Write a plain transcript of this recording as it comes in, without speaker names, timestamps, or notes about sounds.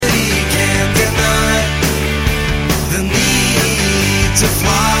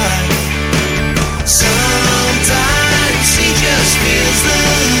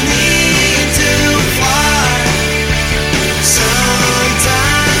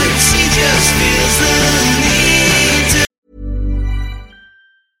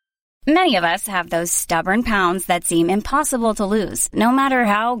Many of us have those stubborn pounds that seem impossible to lose, no matter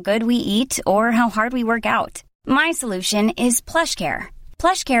how good we eat or how hard we work out. My solution is PlushCare.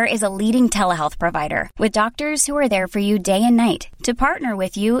 PlushCare is a leading telehealth provider with doctors who are there for you day and night to partner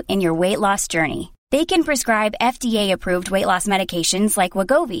with you in your weight loss journey. They can prescribe FDA-approved weight loss medications like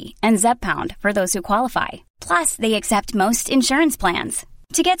Wegovy and Zepbound for those who qualify. Plus, they accept most insurance plans.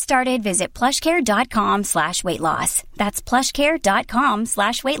 To get started, visit plushcare.com/weightloss. That's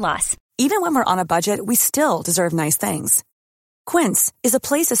plushcare.com/weightloss. Even when we're on a budget, we still deserve nice things. Quince is a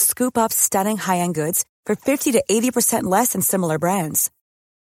place to scoop up stunning high-end goods for 50 to 80% less than similar brands.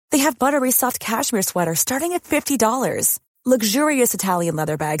 They have buttery soft cashmere sweaters starting at $50, luxurious Italian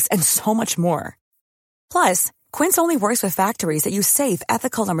leather bags, and so much more. Plus, Quince only works with factories that use safe,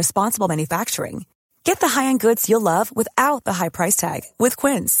 ethical, and responsible manufacturing. Get the high-end goods you'll love without the high price tag with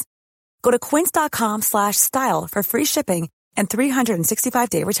Quince. Go to quince.com/style for free shipping and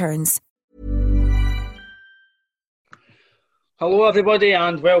 365-day returns. Hello everybody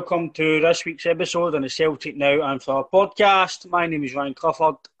and welcome to this week's episode on the Celtic Now and For podcast. My name is Ryan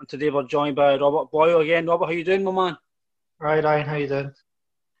Clifford and today we're joined by Robert Boyle again. Robert, how you doing, my man? Right, Ryan, how you doing?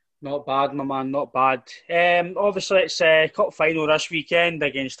 Not bad, my man, not bad. Obviously it's cup final this weekend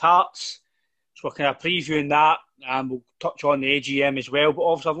against Hearts. So we're kind of previewing that and we'll touch on the AGM as well. But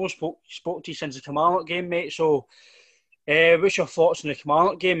obviously I've not spoke to you since the Kilmarnock game, mate. So what's your thoughts on the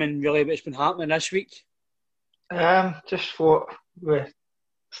Kilmarnock game and really what's been happening this week? Just thought we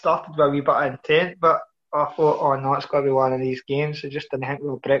started with a wee bit of intent, but I thought, oh no, it's got to be one of these games. So just didn't think we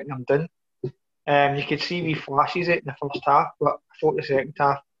were breaking them down. You could see wee flashes it in the first half, but I thought the second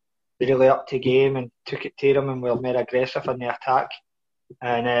half they really upped the game and took it to them and were more aggressive in the attack.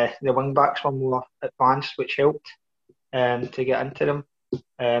 And the wing backs were more advanced, which helped to get into them.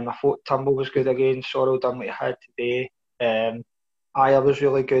 I thought Turnbull was good again. Sorrell done what he had today. Ayer was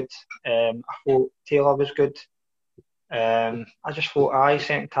really good. I thought Taylor was good. I just thought,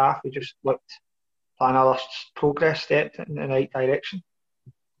 second half, we just looked like another progress step in the right direction.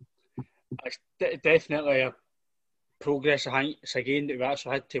 It's definitely a progress. I think it's a game that we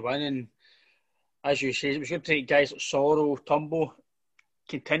actually had to win. And as you say, it was good to take guys like Sorrell, Turnbull,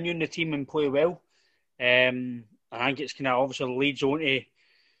 continuing the team and play well. I think it's kind of obviously leads on to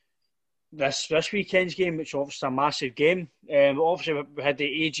this weekend's game, which is obviously a massive game. Obviously, we had the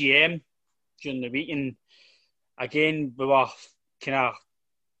AGM during the week, and again, we were kind of,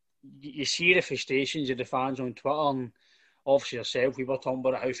 you see the frustrations of the fans on Twitter, and obviously yourself, we were talking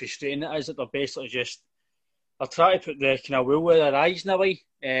about how frustrating it is that they're basically just, they're trying to put the kind of wool with their eyes in a way.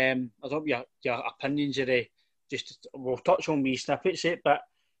 I don't know your opinions are just, we'll touch on wee snippets of it, but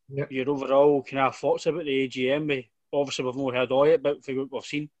yep. Your overall kind of thoughts about the AGM, obviously we've not heard all it, but for what we've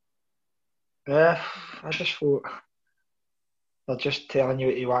seen. I just thought they're just telling you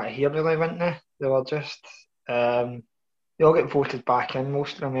what you want to hear, really, weren't they? They were just, they all get voted back in,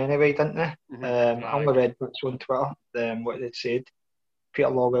 most of them anyway, didn't they? Mm-hmm. I only read bits on Twitter, what they'd said. Peter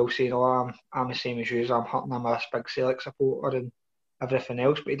Lawwell saying, oh, I'm the same as you, I'm hurting, I'm a big Celtic supporter and everything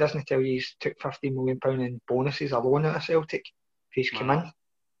else, but he doesn't tell you he's took £15 million in bonuses alone at a Celtic if he's come in,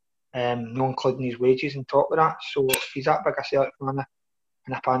 not including his wages on top of that. So if he's that big a Celtic fan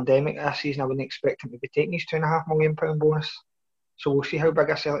in a pandemic this season, I wouldn't expect him to be taking his £2.5 million bonus. So we'll see how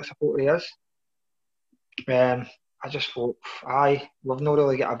big a Celtic supporter he is. I just thought, we've not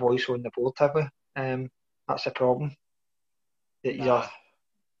really got a voice on the board, have we? That's the problem. That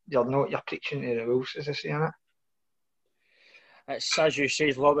you're preaching to the rules, as they say, innit? It's as you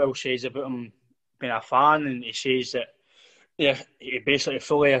say, Lawwell says about him being a fan, and he says that he basically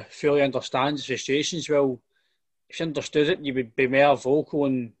fully understands the frustrations. Well, if you understood it, you would be more vocal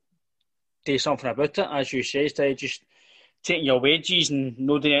and do something about it. As you say, to just taking your wages and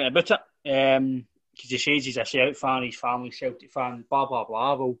not doing anything about it. Because he says he's a Celtic fan, his family's Celtic fan, blah blah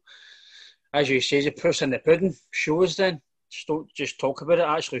blah. Well, as you say, the proof's in the pudding. Shows then. Just don't just talk about it.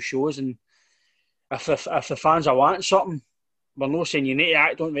 Actually shows. And if the fans are wanting something, we're not saying you need to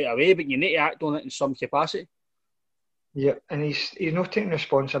act on it right away, but you need to act on it in some capacity. Yeah, and he's not taking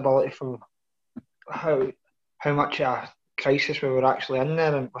responsibility for how much of a crisis we were actually in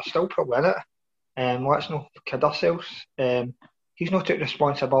there, and we're still probably in it. Let's not kid ourselves. He's not taking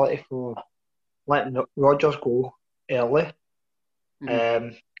responsibility for letting Rodgers go early.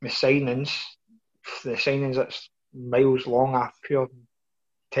 Mm-hmm. The signings that's miles long are pure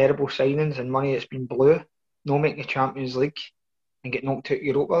terrible signings and money that's been blew. No making the Champions League and get knocked out of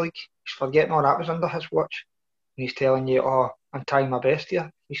Europa League. He's forgetting all that was under his watch. And he's telling you, I'm trying my best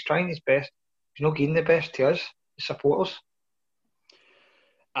here. He's trying his best. He's not giving the best to us, the supporters.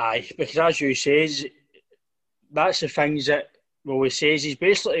 Aye, because as you says, that's the things that Well, he says he's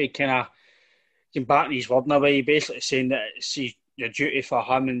basically kind of getting back in his word in a way, basically saying that it's your duty for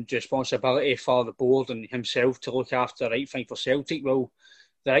him and responsibility for the board and himself to look after the right thing for Celtic. Well,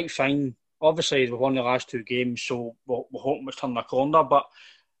 the right thing, obviously, we won the last 2 games, so we're hoping we turn the corner, but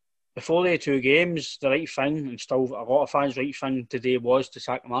before the 2 games, the right thing, and still a lot of fans' right thing today was to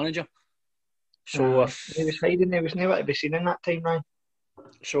sack the manager. So if he was hiding, he was never to be seen in that time, right?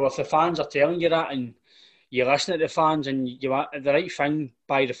 So if the fans are telling you that and you listen to the fans and the right thing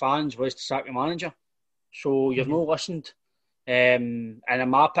by the fans was to sack the manager. So you've not listened. And in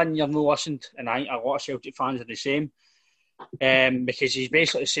my opinion, you've not listened. And I think a lot of Celtic fans are the same. Because he's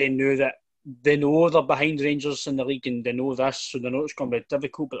basically saying now that they know they're behind Rangers in the league and they know this, so they know it's going to be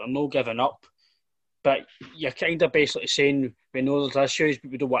difficult, but they're not giving up. But you're kind of basically saying we know there's issues, but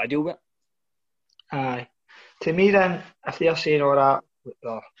we don't want to deal with it. Aye. To me then, if they're saying all that,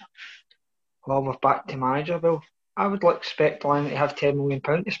 we're back to manager, well, I would expect Lennon to have £10 million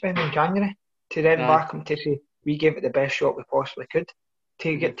to spend in January to then back him to say, we gave it the best shot we possibly could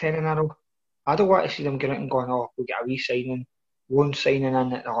to get 10 in a row. I don't want to see them going out and going, we'll get a re-signing, loan signing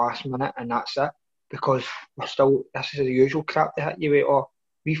in at the last minute and that's it. Because this is the usual crap they hit you with,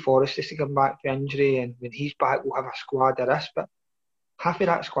 we Forrest is to come back from injury and when he's back we'll have a squad of this, but half of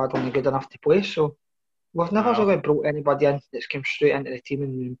that squad aren't good enough to play, so we've never really brought anybody in that's come straight into the team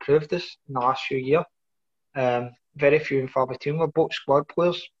and improved us in the last few years. Very few and far between. We're both squad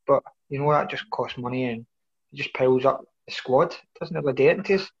players, but you know that just costs money and it just piles up the squad. It doesn't really do anything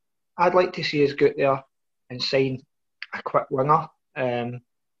to us. I'd like to see us go out there and sign a quick winger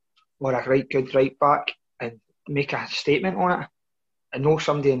or a good right back and make a statement on it and know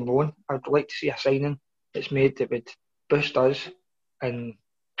somebody in loan. I'd like to see a signing that's made that would boost us and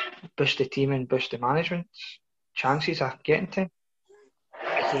boost the team and boost the management's chances of getting to.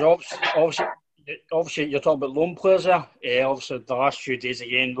 Because obviously you're talking about loan players there. Obviously the last few days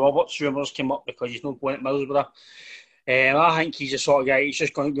again, Robert's rumours came up because he's not going at Middlesbrough. I think he's the sort of guy, he's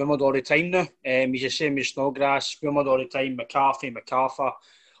just going rumoured all the time now. He's the same as Snodgrass, rumoured all the time, McCarthy, MacArthur.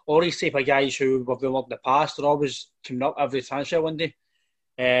 All these type of guys who were rumoured in the past are always coming up every transfer window.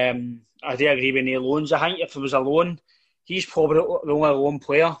 I do agree with the loans. I think if it was a loan, he's probably the only loan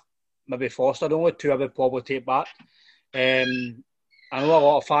player, maybe Foster, the only 2 I would probably take back. I know a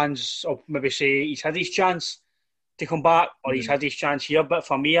lot of fans will maybe say he's had his chance to come back or he's had his chance here, but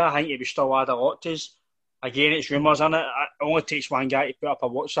for me, I think he would still add a lot to us. Again, it's rumours, isn't it? It only takes one guy to put up a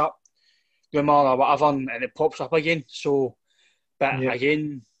WhatsApp rumour or whatever and it pops up again. So, but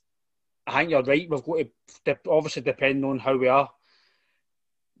again, I think you're right. We've got to, obviously, depending on how we are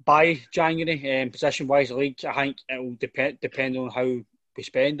by January, position-wise, the league, I think it will depend on how we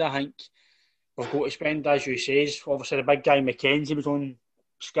spend. I think we've got to spend, as you say. Obviously, the big guy McKenzie was on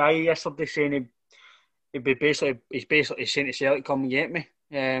Sky yesterday saying he's basically saying to Celtic, come and get me.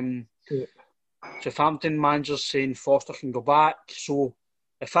 Southampton manager's saying Foster can go back. So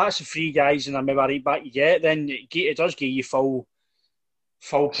if that's the 3 guys and I'm maybe right back you get, then it does give you full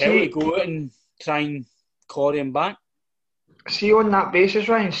pelt to go out and try and claw him back. See, on that basis,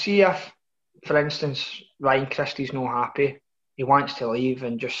 Ryan, see if, for instance, Ryan Christie's not happy, he wants to leave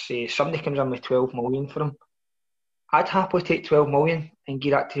and just say somebody comes in with 12 million for him. I'd happily take 12 million and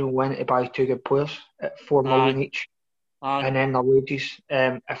give that to Win to buy 2 good players at 4 million each. And then their wages.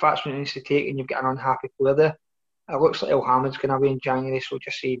 If that's what it needs to take and you've got an unhappy player there, it looks like El Hamid's going away in January, so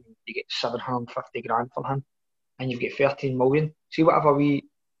just say you get 750 grand from him and you've got 13 million. See, whatever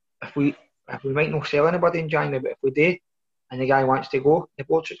if we might not sell anybody in January, but if we do and the guy wants to go, the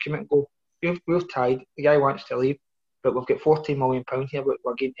board should come out and go, we've tied, the guy wants to leave, but we've got £14 million here, but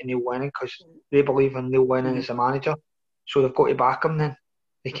we're getting to Neil Lennon because they believe in Neil Lennon as a manager, so they've got to back him then.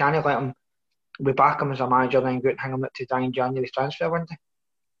 They can't let him. We back him as a manager and then go and hang him up to die in January's transfer window.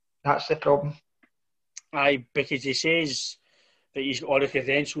 That's the problem. Aye, because he says that he's got all the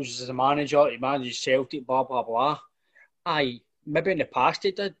credentials as a manager, he manages Celtic, blah, blah, blah. Aye, maybe in the past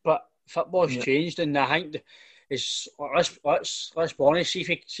he did, but football's changed and I think let's be honest, see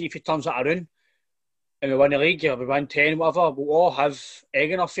if he turns it around and we win the league, or we win 10, whatever, we'll all have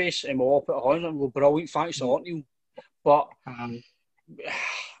egg in our face and we'll all put our hands on and we'll brilliant, thanks a lot, Neil. But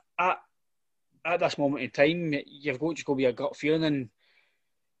at this moment in time, you've got to go with a gut feeling, and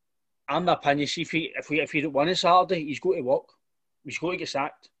I'm the opinion, see if he don't win on Saturday, he's got to walk. He's got to get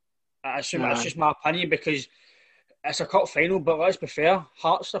sacked. I assume that's just my opinion because it's a cup final, but let's be fair,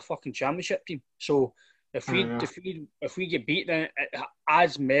 Hearts are a fucking championship team. So if we get beat, then it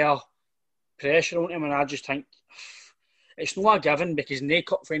adds more pressure on him, and I just think it's not a given because no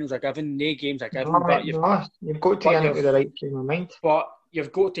cup finals are given, no games are given. But you've got to get into the right frame of mind. But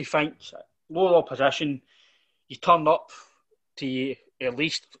you've got to think lower opposition, you turn up to at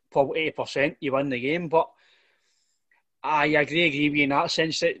least probably 80%, you win the game. But I agree with you in that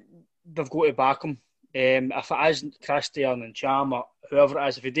sense that they've got to back him. If it is Christian and Cham or whoever it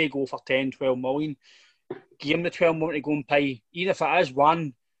is, if they go for 10, 12 million, give him the 12 million to go and pay. Even if it is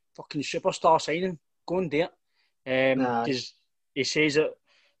one fucking superstar signing, go and do it. Because he says that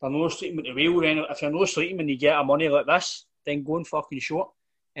they're no sleeping with the wheel. And if you're no sleeping and you get a money like this, then go and fucking show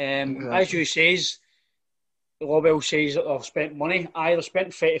it. As you says, Lobel says that they've spent money. They've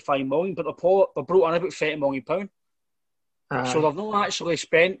spent 35 million, but they brought in about 30 million pound. So they've not actually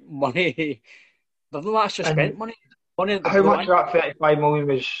spent money. They've not actually spent money. How much of that 35 million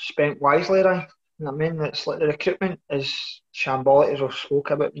was spent wisely, right? You know what I mean? It's like the recruitment is shambolic, as we've spoke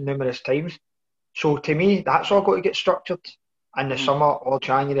about numerous times. So to me, that's all got to get structured in the summer or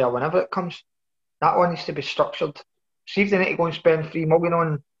January or whenever it comes. That one needs to be structured. See if they need to go and spend 3 million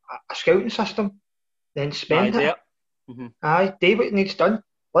on a scouting system, then spend it. Aye, do what needs done.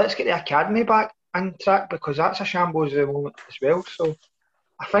 Let's get the academy back on track, because that's a shambles at the moment as well. So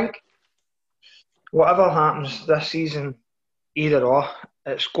I think whatever happens this season, either or,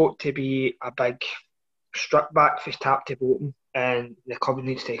 it's got to be a big strip back for tap to bottom, and the club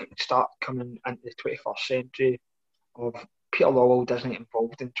needs to start coming into the 21st century of Peter Lawwell doesn't get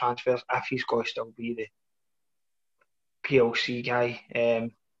involved in transfers if he's got to still be the PLC guy,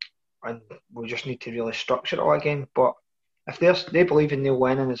 and we just need to really structure it all again. But if they believe in Neil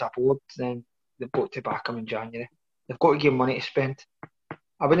Lennon as a board, then they've got to back him in January. They've got to give him money to spend.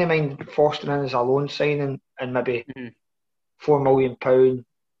 I wouldn't mind fostering as a loan signing and maybe £4 million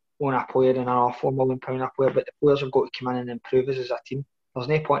on a player and another £4 million a player, but the players have got to come in and improve us as a team. There's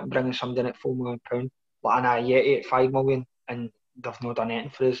no point in bringing somebody in at £4 million, like Yeti at £5 million, and they've not done anything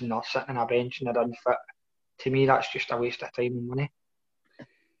for us, and they're sitting on a bench and they're unfit. To me, that's just a waste of time and money.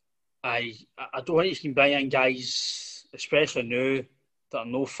 I don't think you can bring in guys, especially now, that are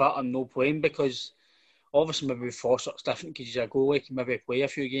no fit and no playing, because obviously maybe with Foster it's different because he's a goalie, he can maybe play a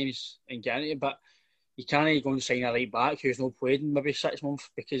few games and get into it, but you can't go and sign a right back who's not played in maybe 6 months,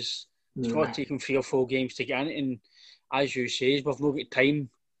 because it's got to take him 3 or 4 games to get in it. And as you say, we've not got time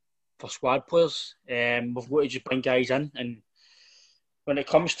for squad players. We've got to just bring guys in. And when it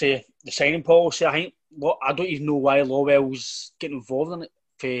comes to the signing policy, I think I don't even know why Lawwell's getting involved in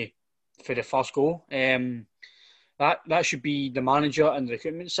it for the first goal. That should be the manager and the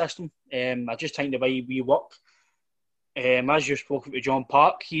recruitment system. I just think the way we work, as you spoke with John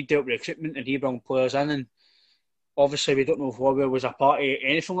Park, he dealt with recruitment and he brought players in, and obviously we don't know if Lawwell was a part of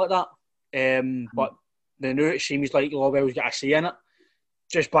anything like that. But now it seems like Lawwell's got a say in it.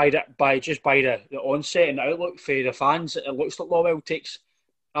 Just by the onset and the outlook for the fans, it looks like Lawwell takes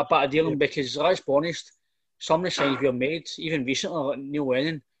a bit of dealing, because let's be honest, some of the signs we've made, even recently, like Neil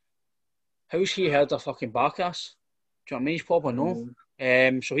Lennon, how's he heard a fucking back ass? Do you know what I mean? He's probably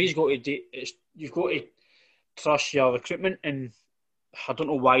no. So he's got to you've got to trust your recruitment, and I don't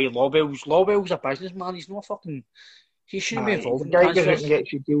know why Lawwell's a businessman. He's not fucking. He shouldn't be involved. The guy goes out and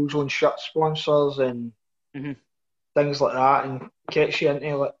gets you deals on shirt sponsors and things like that, and gets you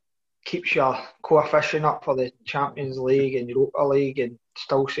into keeps your coefficient up for the Champions League and Europa League, and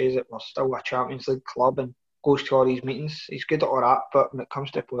still says that we're still a Champions League club and goes to all these meetings. He's good at all that, but when it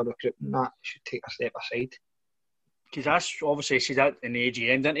comes to player recruitment, that he should take a step aside. Because that's obviously said that in the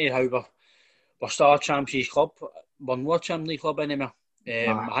AGM, didn't he? How we're still a Champions League club, we're not a Champions League club anymore.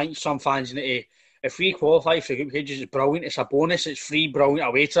 I think some fans need to, if we qualify for the group stages, it's brilliant. It's a bonus. It's free, brilliant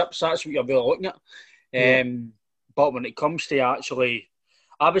away trips. That's what you're really looking at. But when it comes to actually,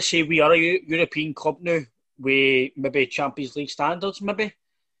 I would say we are a European club now with maybe Champions League standards, maybe.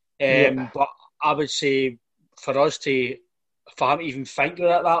 But I would say for us to, if I even think we're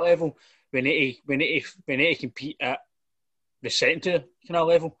at that level, we need to compete at the second kind of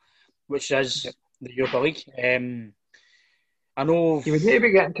level, which is the Europa League. I know you would need to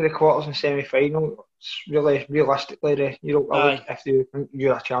be getting to the quarters and semi-final. Really, realistically, the Europa League, if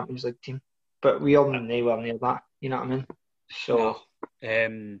you're a Champions League team, but we are nowhere near that. You know what I mean? So,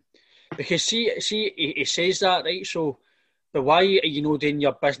 because see, he says that, right? So, but why are you not doing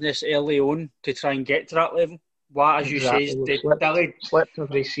your business early on to try and get to that level? Why, as you say, slipped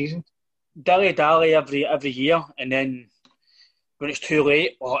every season. Dilly every year, and then when it's too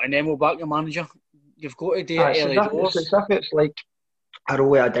late, and then we'll back your manager. You've got to do it early doors. It's like a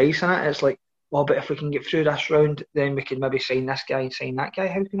roll of dice in it. It's like, well, but if we can get through this round, then we can maybe sign this guy and sign that guy.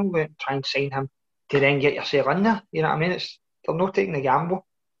 How can we try and sign him to then get yourself in there? You know what I mean? They're not taking the gamble.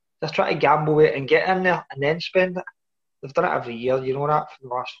 They're trying to gamble it and get in there and then spend it. They've done it every year, you know that, for the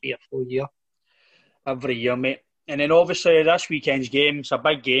last 3 or 4 years. Every year, mate. And then obviously this weekend's game, it's a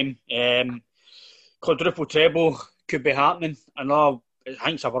big game. Quadruple treble, could be happening. I know, I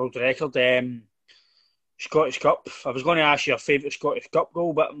think it's a world record. Scottish Cup. I was going to ask you your favourite Scottish Cup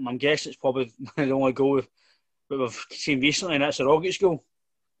goal, but I'm guessing it's probably the only goal we've seen recently, and that's the Rogic goal.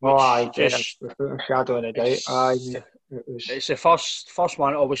 Oh, aye, just without a shadow of a doubt. It's the first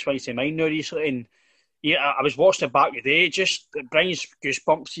one that always springs to mind now recently, and yeah, I was watching it back today. It brings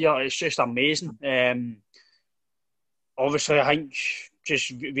goosebumps here. It's just amazing. Obviously, I think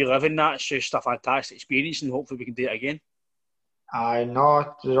just reliving that, it's just a fantastic experience, and hopefully we can do it again. I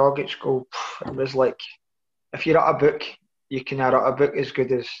know the Rogic goal. It was like, if you write a book, you can write a book as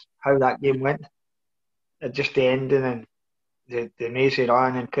good as how that game went. It just the ending and the mazy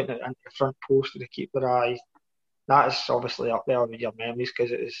run and putting it into the front post of the keeper. Aye, that is obviously up there with your memories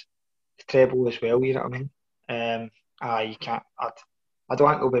because it was the treble as well. You know what I mean? You can't. I don't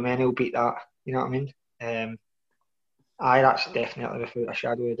think there'll be many who'll beat that. You know what I mean? That's definitely without a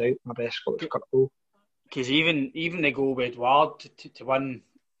shadow of a doubt my best Scottish Cup goal. Because even the goal with Edouard to win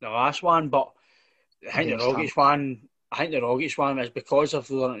the last one, but I think the Rogic one was because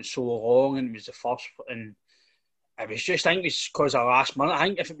of learning so long and it was the first, and it was just, I think it was because of the last minute. I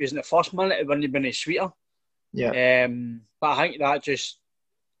think if it was in the first minute, it wouldn't have been as sweeter. Yeah. But I think that just,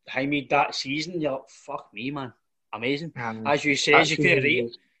 I made that season, you're like, fuck me, man. Amazing. As you say, you couldn't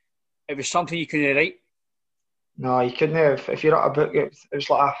write. It was something you couldn't write. No, you couldn't have. If you wrote a book, it was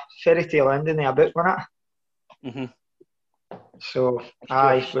like a fairy tale ending of a book, wasn't it? Mm-hmm. So,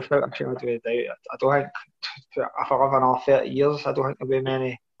 without a shadow of a doubt, I don't think, if I live another 30 years, I don't think there'll be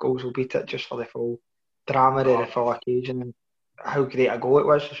many goals will beat it just for the full drama of the full occasion and how great a goal it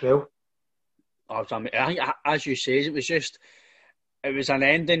was as well. I think, as you say, it was an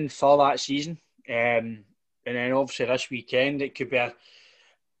ending for that season. And then obviously this weekend, it could be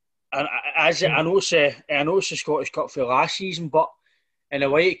I know it's the Scottish Cup for last season, but in a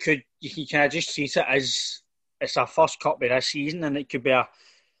way you can kind of just treat it as it's our first cup of this season, and it could be a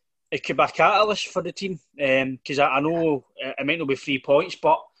catalyst for the team. Because I know it might not be 3 points,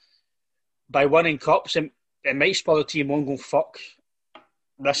 but by winning cups, it might spur the team on going, fuck,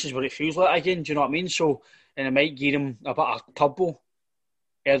 this is what it feels like again. Do you know what I mean? So, and it might give them a bit of turbo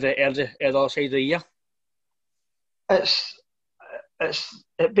at the other side of the year.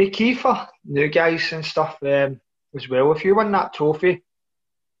 It'd be key for new guys and stuff as well. If you win that trophy,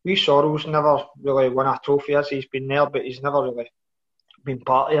 Wee Sorrell's never really won a trophy as he's been there, but he's never really been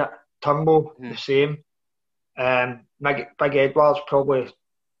part of it. Turnbull, the same. Big Edouard's probably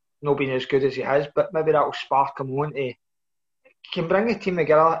not been as good as he has, but maybe that'll spark him on to can bring the team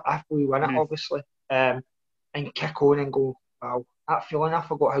together if we win it, obviously, and kick on and go, wow, that feeling, I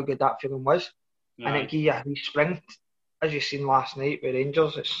forgot how good that feeling was. Yeah. And it gives you a wee spring. As you seen last night with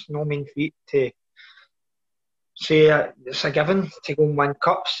Rangers, it's no mean feat to say it's a given to go and win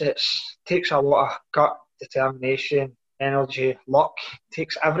cups. It takes a lot of gut, determination, energy, luck. It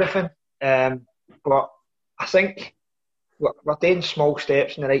takes everything. But I think we're taking small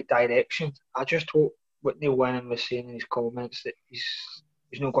steps in the right direction. I just hope what Neil Lennon was saying in his comments that he's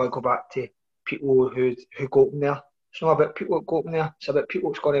not going to go back to people who got him there. It's not about people who got him there. It's about people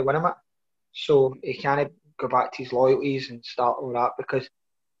who's going to win him it. So he can't go back to his loyalties and start all that, because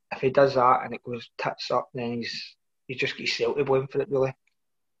if he does that and it goes tits up, then he just gets self to blame for it, really.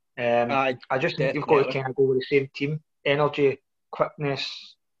 I just think you've got to kind of go with the same team. Energy,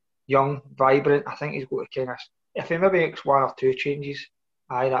 quickness, young, vibrant. I think he's got to kind of, if he maybe makes 1 or 2 changes,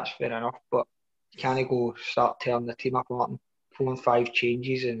 that's fair enough, but you can't go start tearing the team up and 4 and 5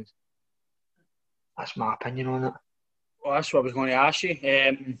 changes, and that's my opinion on it. Well, that's what I was going to ask you.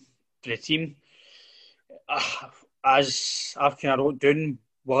 For the team, as I've kind of wrote down,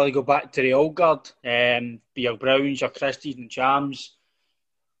 will I go back to the old guard? Your Browns, your Christies and Chams,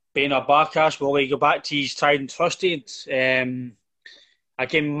 being a Barkas, will I go back to his tried and trusted? Again,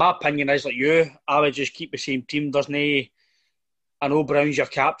 my opinion is like you, I would just keep the same team. I know Brown's your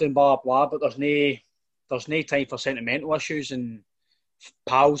captain, blah, blah, but there's no time for sentimental issues and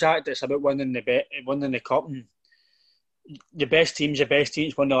pals act. It's about winning the cup. And the best teams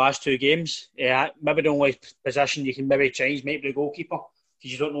won the last 2 games. Maybe the only position you can maybe change might be the goalkeeper,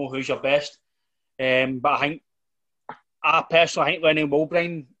 because you don't know who's your best. But I personally think Lennon will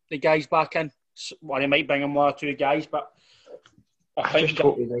bring the guys back in. Well, he might bring in 1 or 2 guys, but I think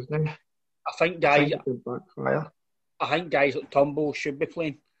guys like Turnbull should be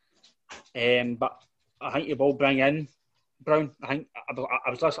playing. But I think you will bring in Brown. I think I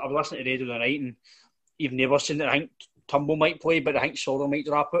was listening to the radio tonight, and even they were saying that I think Turnbull might play, but I think Sorrell might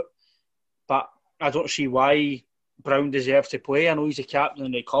drop it. But I don't see why Brown deserves to play. I know he's the captain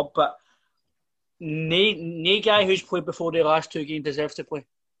of the club, but no guy who's played before the last 2 games deserves to play.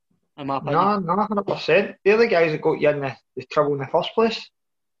 in my opinion. No, 100%. They're the guys that got you in the trouble in the first place.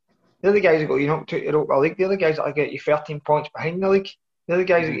 They're the guys that got you knocked out of the Europa League. They're the guys that get you 13 points behind the league. They're the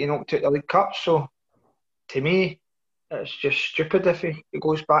guys that you knocked out the League Cup. So, to me, it's just stupid if it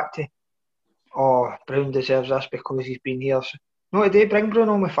goes back to, oh, Brown deserves this because he's been here. So, no, today, bring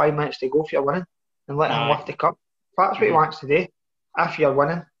Bruno on with 5 minutes to go if you're winning and let him lift the cup. If that's what he wants today, if you're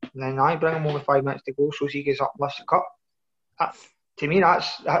winning, then I bring him on with 5 minutes to go so he gets up and lifts the cup. To me,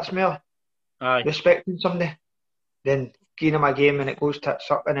 that's more respecting somebody than giving him a game and it goes tits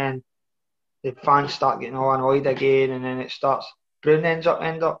up and then the fans start getting all annoyed again and then it starts. Brown end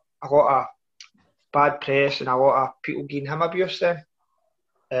up a lot of bad press and a lot of people giving him abuse then.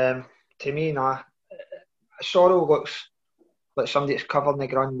 To me, Sorrell looks like somebody that's covering the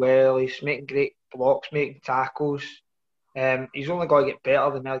ground well. He's making great blocks, making tackles. He's only got to get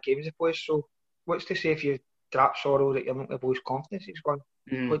better the more games he plays. So, what's to say if you drop Sorrell that you're not going to lose confidence? He's gone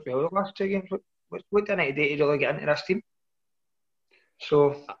quite well the last 2 games. What do I need to do to really get into this team?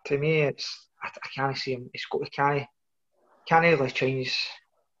 So, to me, I can't see him. He can't really change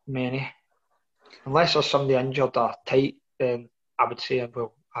many. Unless there's somebody injured or tight, then I would say,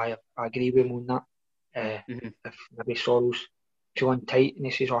 well, I agree with him on that. If maybe Sorrell's feeling tight and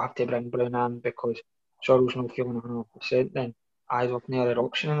he says, I'll have to bring Brown in because Sorrell's not feeling 100%, then I'd have no other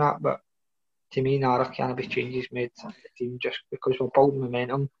option in that. But to me, there can't be changes made to the team just because we're building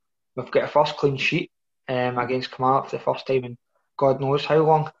momentum. We've got a first clean sheet against Kilmarnock for the first time in God knows how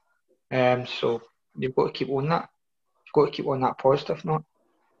long. So you've got to keep on that. You've got to keep on that positive note.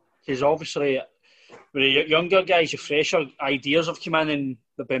 Because obviously, with the younger guys, the fresher ideas have come in and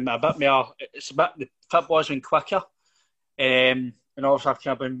they've been a bit more. The football's been quicker. And also,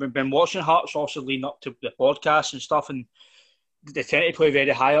 I've been watching Hearts also leading up to the podcast and stuff, and they tend to play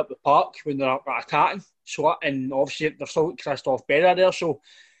very high up the park when they're attacking. So, and obviously, they've still got Christoph Berra there, so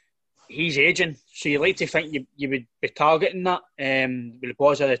he's ageing. So you like to think you would be targeting that with the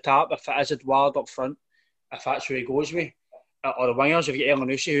balls at the top. If it is Edouard up front, if that's where he goes with. Or the wingers, you've got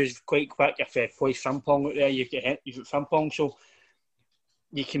Elyounoussi who's quite quick. If he plays Frimpong out there, you've got Frimpong. So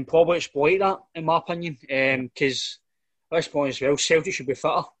you can probably exploit that, in my opinion. Because at this point as well, Celtic should be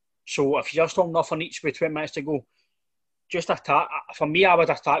fitter. So if you're still nothing each with 20 minutes to go, just attack. For me, I would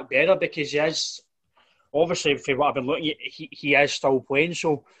attack better because he is, obviously, for what I've been looking at, he is still playing.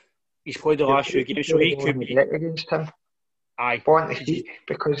 So he's played the last few games, so he could be against him. Aye,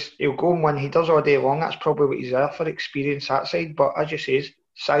 because he'll go and win. He does all day long. That's probably what he's there for, experience that side. But as you say,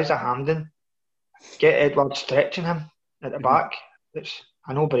 size of Hampden, get Edouard stretching him at the back. It's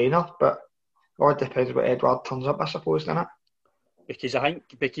a no-brainer, but it all depends what Edouard turns up, I suppose, doesn't it? Because I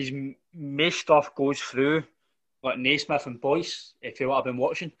think most stuff goes through like Naismith and Boyce. If you know what I've been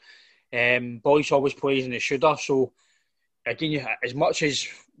watching, Boyce always plays in the shooter. So again, as much as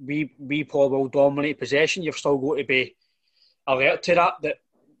we probably will dominate possession, you've still got to be alert to that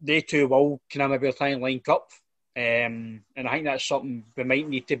they two will kind of maybe try and link up, and I think that's something we might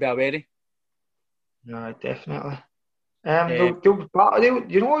need to be aware of. No, definitely.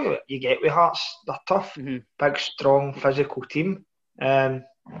 You know what you get with Hearts? They're tough, big, strong, physical team, but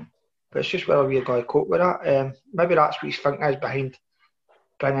it's just whether we're going to cope with that. Maybe that's what he's thinking is behind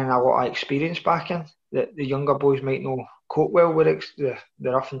bringing a lot of experience back in. The younger boys might not cope well with the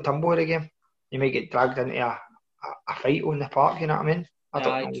rough and tumble of the game. You might get dragged into a fight on the park, you know what I mean? I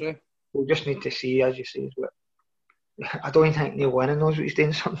don't know. True. We'll just need to see, as you say. But I don't think Neil Lennon knows what he's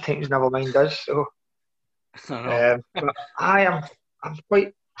doing sometimes, never mind us. So, but I'm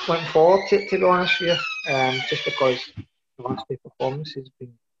quite looking forward to it, to be honest with you, just because the last two performances has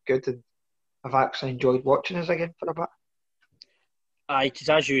been good and I've actually enjoyed watching us again for a bit. Aye, because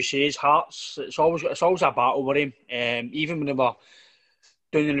as you say, Hearts, it's always a battle with him. Even when they were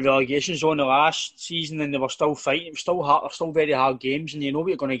down in the relegation zone the last season and they were still fighting, it was still hard, they're still very hard games, and you know what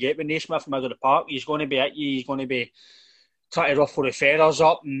you're going to get with Naismith in the middle of the park. He's going to be at you, he's going to be trying to ruffle the feathers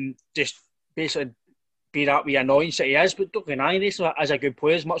up and just basically be that wee annoyance that he is. But don't deny Naismith is a good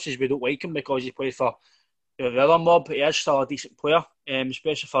player, as much as we don't like him because he played for the other mob. He is still a decent player,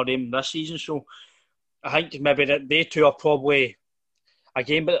 especially for them this season. So I think maybe that they two are probably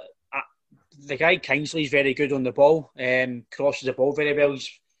again, but the guy Kingsley's very good on the ball, crosses the ball very well. He's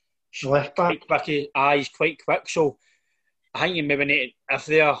left back. He's quite quick. So I think you maybe need, I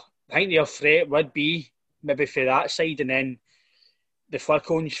think their threat would be maybe for that side, and then the flick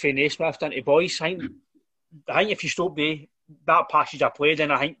ons for Naismith into Boyce. I think if you stop that passage of play,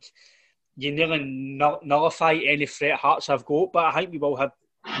 then I think you nearly nullify any threat Hearts have got. But I think we will have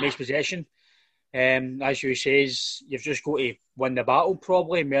most possession. As you says, you've just got to win the battle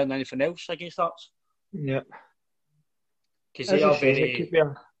probably more than anything else against Hearts. Yeah, because they are very.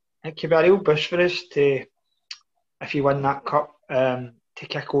 it could be a real boost for us to, if you win that cup, to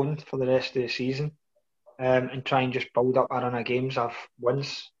kick on for the rest of the season, and try and just build up a run of games of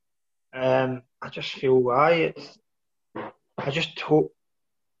wins. I just feel I just hope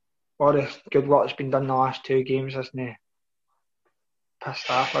all the good work that's been done the last 2 games isn't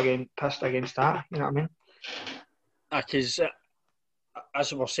pissed against that. You know what I mean? Because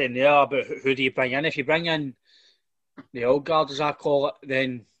as we were saying there about who do you bring in, if you bring in the old guard, as I call it,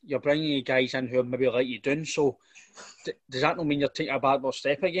 then you're bringing guys in who maybe let you down. So does that not mean you're taking a backward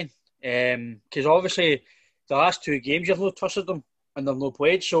step again? Because obviously the last 2 games you've not trusted them and they've not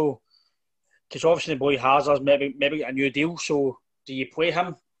played. So because obviously the boy Hazard's maybe got a new deal. So do you play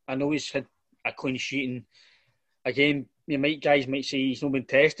him? I know he's had a clean sheet, and again, guys might say he's not been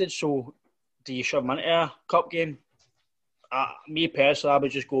tested. So do you shove him into a cup game? Me personally, I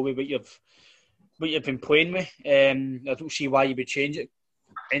would just go with what you've been playing with. I don't see why you would change it.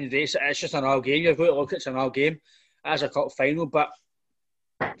 End of the day, it's just another game. You've got to look at it's another game as a cup final. But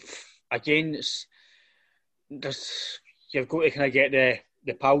again, you've got to kind of get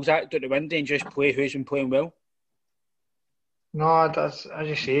the pals out the window and just play who's been playing well. No, that's, as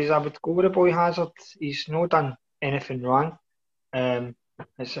you say, I would go with the boy Hazard. He's not done anything wrong.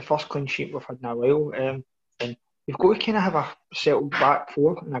 It's the first clean sheet we've had in a while. And you've got to kind of have a settled back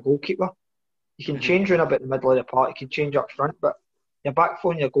 4 and a goalkeeper. You can change around a bit in the middle of the park, you can change up front, but your back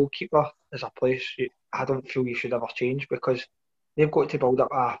 4 and your goalkeeper is a place I don't feel you should ever change, because they've got to build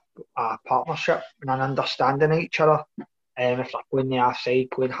up a partnership and an understanding of each other. If they're playing the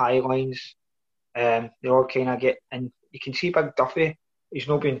offside, playing high lines, they all kind of get, and you can see Big Duffy, he's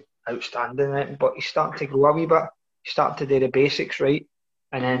not been outstanding, but he's starting to grow a wee bit. He's starting to do the basics right,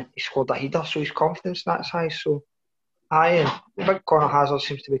 and then he scored a header, so his confidence that's high. So, and the big Connor Hazard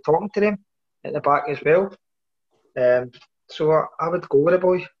seems to be talking to them at the back as well. So I would go with the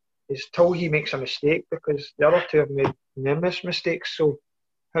boy until he makes a mistake, because the other 2 have made numerous mistakes. So,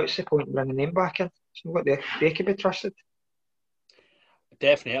 what's the point in bringing them back in? It's not like they can be trusted.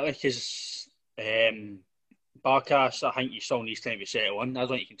 Definitely, because Barkas, I think he still needs time to settle in. I don't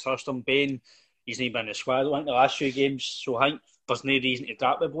think you can trust him. Bain, he's not been in the squad I think the last few games, so I think there's no reason to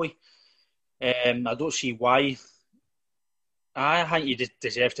drop the boy. I don't see why. I think he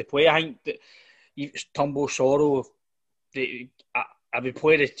deserves to play. I think that Tumbo Soro, I would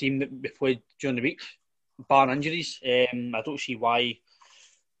play the team that we played during the week, barring injuries. I don't see why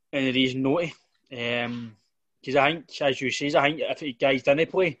any reason not to. Because I think, as you say, I think if the guys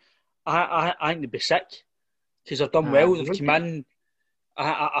didn't play, I think they'd be sick. Because they've done well, they've come in.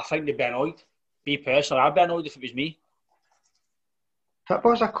 I think they'd be annoyed. Me personally, I'd be annoyed if it was me.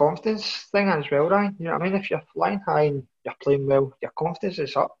 Football's a confidence thing as well, Ryan. You know what I mean? If you're flying high and you're playing well, your confidence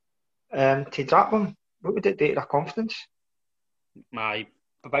is up. To drop them, what would it do to their confidence? A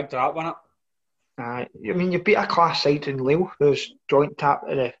big drop on it. I mean, you beat a class side in Lille, who's joint tap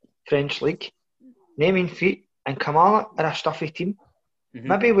of the French league. Naming feet, and Kamala are a stuffy team. Mm-hmm.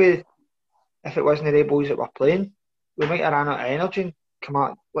 Maybe if it wasn't the boys that were playing, we might have ran out of energy and come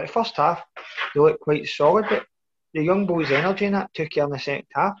out. Like first half, they looked quite solid, but the young boys' energy in that took care in the second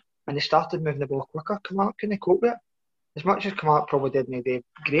half, and they started moving the ball quicker. Kamala couldn't cope with it. As much as Kamala probably didn't do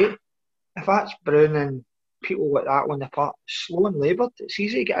great, if that's Brown and people like that when they part slow and laboured, it's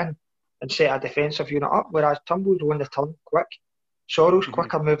easy to get in and set a defensive unit up, whereas Tumble's on the turn quick, Sorrow's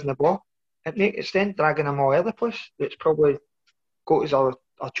quicker moving the ball. It's then dragging them all over the place. It's probably got us our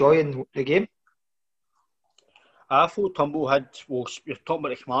joy in the game. I thought Tumble had, well, you're talking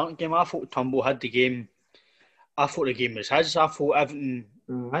about the Kilmarnock game, I thought Tumble had the game, I thought the game was his. I thought everything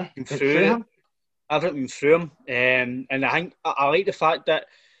through him. Everything through him. And I think, I like the fact that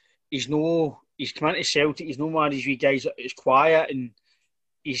he's come into Celtic, he's no one of these wee guys that is quiet, and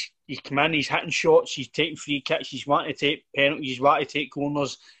he's come in, he's hitting shots, he's taking free kicks, he's wanting to take penalties, he's wanting to take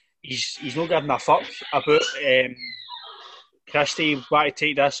corners. He's not giving a fuck about Christie want to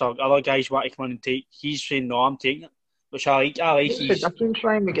take this or other guys want to come in and take. He's saying no, I'm taking it, which I like. It's the difference,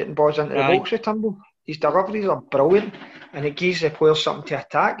 Ryan, with getting balls into the box with Tumble. His deliveries are brilliant, and it gives the players something to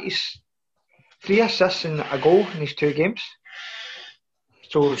attack. He's 3 assists and a goal in his 2 games.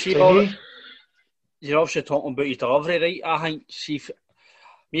 So you're obviously talking about his delivery, right? I think,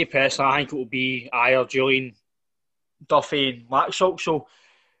 me personally, I think it will be Ayer, Julian, Duffy, and Maxwell. So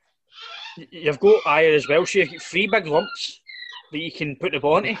you've got Ayer as well, so you've got 3 big lumps that you can put the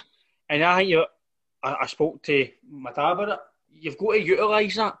ball into. And I think I spoke to my dad about it. You've got to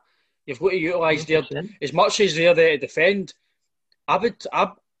utilise that. You've got to utilise their, as much as they're there to defend. I would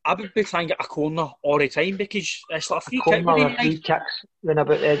be trying to get a corner all the time, because it's like a free kick. Free kicks run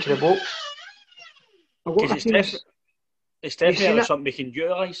about the edge of the box. It's You seen definitely it? something we can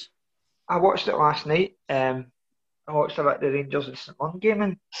utilise. I watched it last night. I watched a bit of the Rangers and St Mirren game,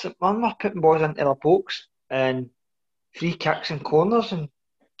 and St Mirren were putting balls into their box and free kicks and corners, and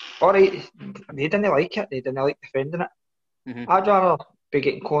alright, they didn't like it. They didn't like defending it. Mm-hmm. I'd rather be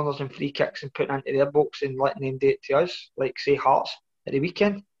getting corners and free kicks and putting into their box and letting them do it to us, like say Hearts at the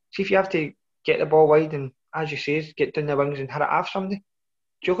weekend. See if you have to get the ball wide and, as you say, get down the wings and hit it off somebody.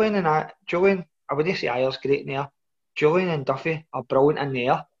 Julian, I wouldn't say Ayer's great in the air. Julian and Duffy are brilliant in the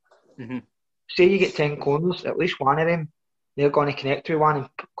air. Mm-hmm. Say you get 10 corners, at least one of them, they're going to connect to one and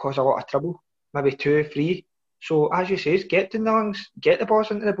cause a lot of trouble. Maybe 2, 3. So, as you say, get down the wings, get the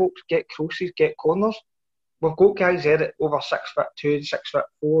balls into the box, get crosses, get corners. We've got guys there at over 6'2",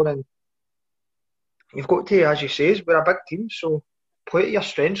 6'4", and you've got to, as you say, we're a big team, so play to your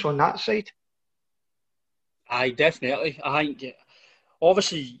strengths on that side. Aye, definitely. I think,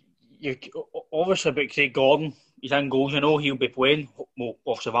 obviously, about Craig Gordon, he's in goals, he'll be playing, well,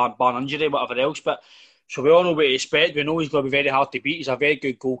 obviously, barring injury, whatever else, but so we all know what to expect. We know he's going to be very hard to beat. He's a very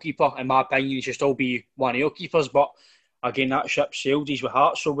good goalkeeper. In my opinion, he should still be one of our keepers, but again, that ship sailed. He's with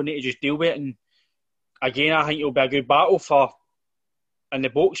Hearts, so we need to just deal with it. And again, I think it'll be a good battle in the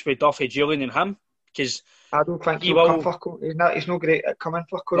box with Duffy, Julian and him, because I don't think he'll come for he's not great at coming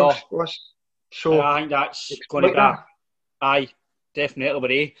for cross. No. So I think that's going to be aye, definitely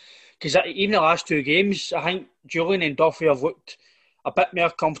with A. Because even the last 2 games, I think Julian and Duffy have looked a bit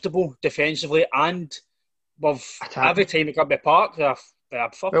more comfortable defensively, and every time they come to the park, they're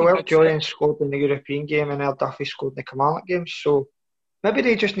fucking well, Julian scored in the European game and Duffy scored in the Kilmarnock game, so maybe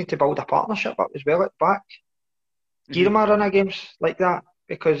they just need to build a partnership up as well at the back. Give them a run of games like that,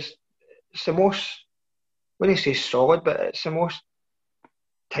 because it's the most, I wouldn't say solid, but it's the most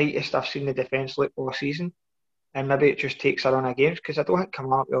tightest I've seen the defence look all season. And maybe it just takes a run of games, because I don't think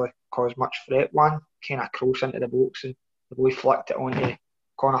Kilmarnock really caused much threat. One kind of cross into the box and the boy flicked it onto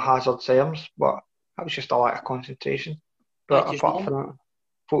Conor Hazard's arms, but that was just a lack of concentration. But apart from that, I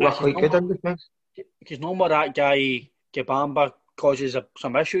thought we were quite good in defence. Because normally that guy Gabamba causes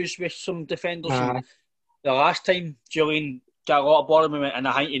some issues with some defenders. And the last time Julian got a lot of ball movement, and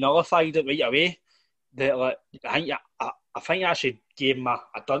I think he nullified it right away. I think he actually gave him a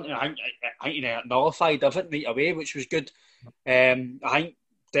dunk. I think he nullified everything right away, which was good. I think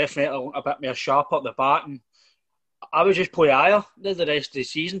definitely a bit more sharp up the back. And I would just play Ajer the rest of the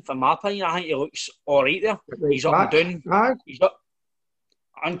season, for my opinion. I think he looks all right there. He's up and down. He's up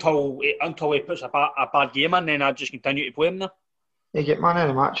until he puts a bad game in, then I'd just continue to play him there. He get man of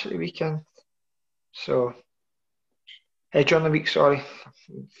the match at the weekend. So, during the week, sorry,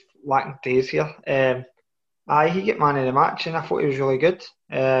 lacking days here. He get man of the match, and I thought he was really good.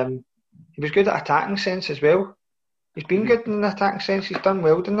 He was good at attacking sense as well. He's been good in the attacking sense. He's done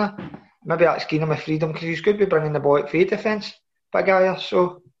well, didn't he? Maybe that's given him a freedom, because he's good with bringing the ball out for defence, big Ajer.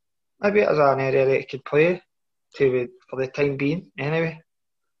 So maybe it is an area that he could play for the time being, anyway.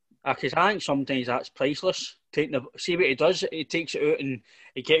 Because I think sometimes that's priceless. See what he does. He takes it out and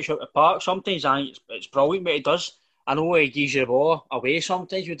he gets you out the park. Sometimes I think it's brilliant what he does. I know he gives you the ball away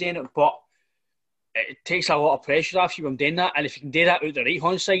sometimes with doing it, but it takes a lot of pressure off you when doing that. And if you can do that out the right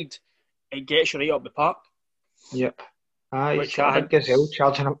hand side, it gets you right up the park. Yep. He's a big gazelle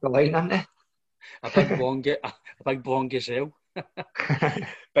charging up the line, isn't he? a big blonde gazelle.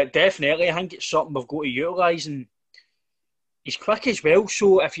 But definitely, I think it's something we've got to utilise. And he's quick as well.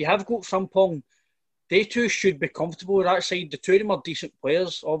 So if you have got Frimpong, they two should be comfortable with that side. The two of them are decent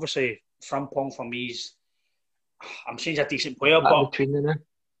players. Obviously, Frimpong for me I'm saying he's a decent player, but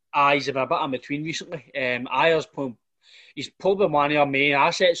he's a bit in between recently. Ajer's he's probably one of our main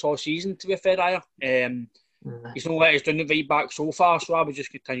assets all season, to be fair, Ajer. He's not let us down the right back so far, so I would just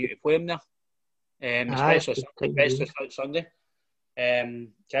continue to play him there. Especially Sunday.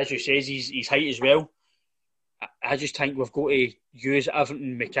 As you says, he's height as well. I just think we've got to use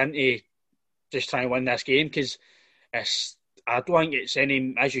everything we can to just try and win this game, because I don't think it's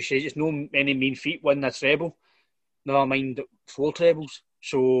any, as you say, it's no any mean feat win this treble. Never mind 4 trebles.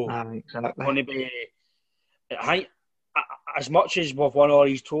 So exactly. Going to be, I think, as much as we've won all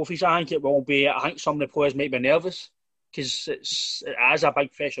these trophies, I think it will be. I think some of the players might be nervous, because it is a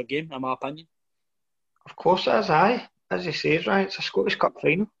big pressure game, in my opinion. Of course it is, as he says, right? It's a Scottish Cup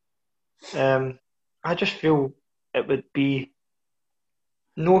final. I just feel it would be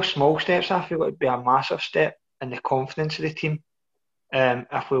no small steps. I feel it would be a massive step in the confidence of the team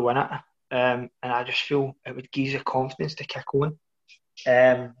if we win it. And I just feel it would give us the confidence to kick on.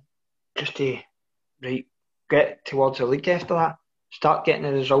 Just to get towards the league after that, start getting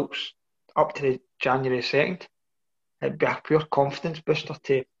the results up to the January 2nd. It'd be a pure confidence booster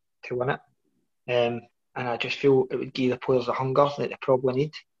to win it. and I just feel it would give the players the hunger that they probably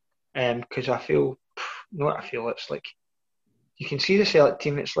need. Because I feel, you know what I feel, it's like you can see the Celtic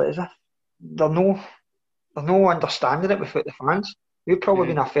team. It's like as if they're no understanding it without the fans. We've probably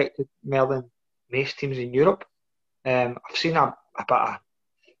been affected more than most teams in Europe. I've seen a bit of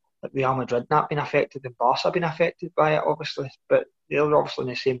like Real Madrid not been affected and Barca been affected by it, obviously, but they're obviously in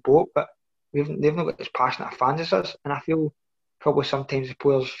the same boat. But they've not got as passionate fans as us, and I feel probably sometimes the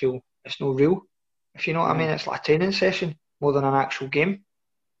players feel it's no real. If you know what I mean, it's like a training session more than an actual game.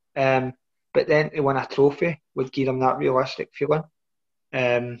 But then to win a trophy would give them that realistic feeling.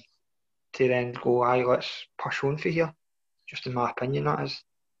 To then go, aye, let's push on for here. Just in my opinion, that is.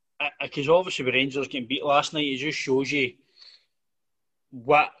 Because obviously with Rangers getting beat last night, it just shows you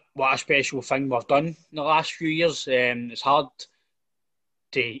what a special thing we've done in the last few years. It's hard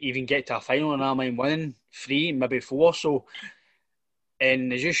to even get to a final, and I mind winning 3, maybe 4. So,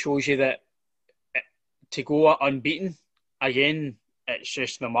 and it just shows you that to go unbeaten again, it's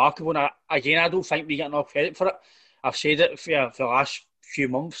just remarkable. And I don't think we get enough credit for it. I've said it for the last few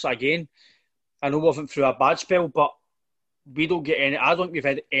months again. I know we went through a bad spell, but we don't get any. I don't think we've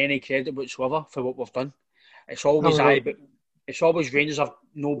had any credit whatsoever for what we've done. It's always but it's always Rangers have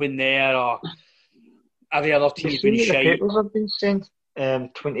not been there, or every other team's been shite. The papers have been saying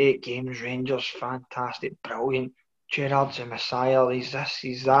 28 games, Rangers, fantastic, brilliant. Gerrard's a messiah. He's this,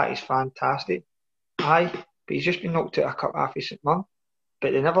 he's that. He's fantastic. Aye, but he's just been knocked out of a cup half a St. Mirren.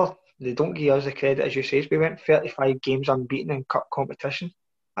 But they don't give us the credit, as you say. We went 35 games unbeaten in cup competition.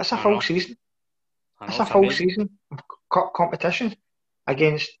 That's a full season. That's a full season of cup competition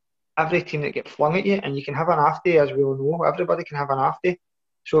against every team that get flung at you, and you can have an half day, as we all know. Everybody can have an half day.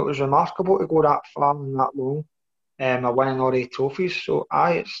 So it was remarkable to go that far and that long, winning all the trophies. So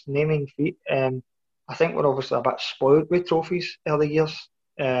it's naming feat. I think we're obviously a bit spoiled with trophies early years,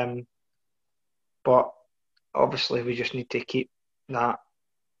 but obviously we just need to keep that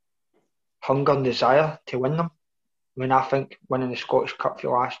hunger and desire to win them. I mean, I think winning the Scottish Cup for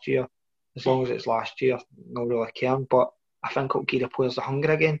last year, as long as it's last year, no really caring, but I think it'll give the players the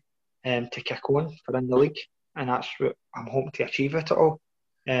hunger again to kick on for in the league, and that's what I'm hoping to achieve with it all.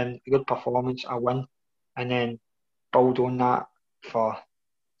 A good performance, a win, and then build on that for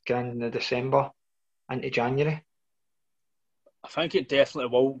getting into December into January. I think it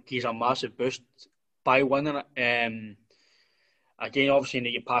definitely will give a massive boost by winning it. Again, obviously,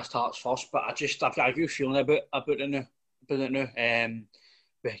 you get past Hearts first, but I've got a good feeling about it now.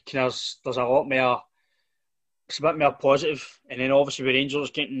 Because there's a lot more. It's a bit more positive, and then obviously with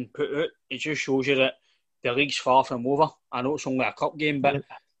Rangers getting put out, it just shows you that the league's far from over. I know it's only a cup game, but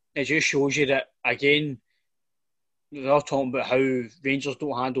it just shows you that, again, they're talking about how Rangers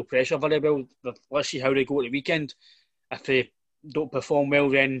don't handle pressure very well. Let's see how they go at the weekend. If they don't perform well,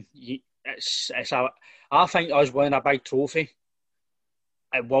 then I think us winning a big trophy,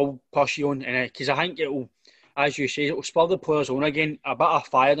 it will push you on, because I think it'll, as you say, it'll spur the players on again, a bit of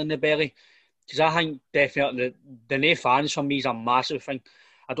fire in the belly. Because I think definitely the no fans for me is a massive thing.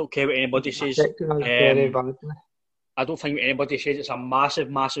 I don't care what anybody says. I don't think anybody says it's a massive,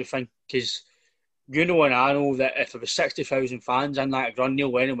 massive thing. Because you know and I know that if there was 60,000 fans in that ground,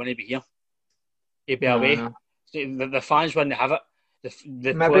 Neil Lennon wouldn't be here. He'd be away. The fans wouldn't have it.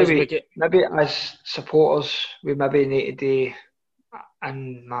 Maybe as supporters, we maybe need to do,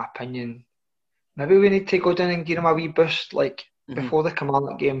 in my opinion, maybe we need to go down and give them a wee boost, like before the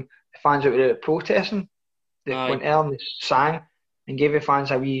Kilmarnock game. The fans that were protesting, they went out and they sang and gave the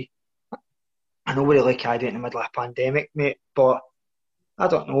fans a wee. I know we're like I do in the middle of a pandemic, mate, but I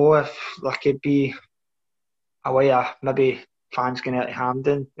don't know if there could be a way of maybe fans going out to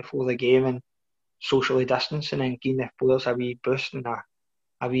Hampden before the game and socially distancing and giving the players a wee boost and a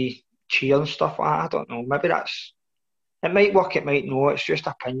wee cheer and stuff like that. I don't know. Maybe it might work, it might not. It's just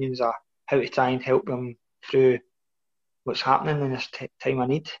opinions of how to try and help them through what's happening in this time of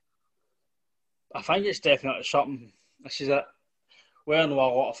need. I think it's definitely something. This is it. We know a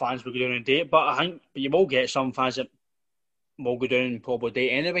lot of fans will go down and do it, but you will get some fans that will go down and probably do it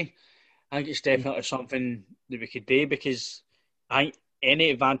anyway. I think it's definitely something that we could do, because I think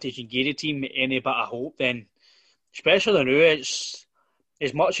any advantage you give the team, any bit of hope, then especially now, it's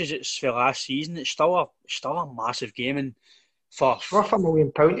as much as it's for last season, it's still a massive game, and for worth £1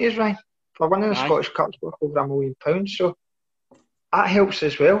 million, is right. For winning the Scottish Cup, it's worth over £1 million, so that helps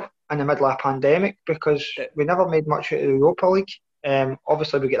as well in the middle of a pandemic, because we never made much out of the Europa League.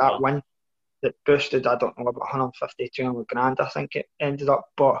 Obviously, we get that win that boosted, I don't know, about 150, 200 grand, I think it ended up,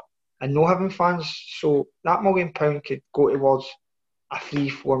 but and no having fans, so that £1 million could go towards a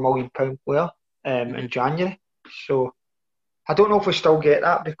 £3-4 million player in January. So I don't know if we still get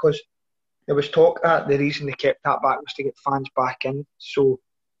that, because there was talk that the reason they kept that back was to get fans back in. So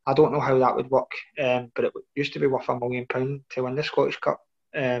I don't know how that would work, but it used to be worth £1 million to win the Scottish Cup.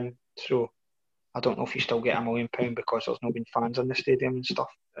 So I don't know if you still get £1 million because there's not been fans in the stadium and stuff.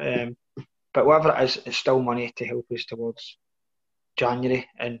 But whatever it is, it's still money to help us towards January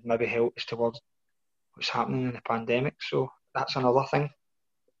and maybe help us towards what's happening in the pandemic. So that's another thing.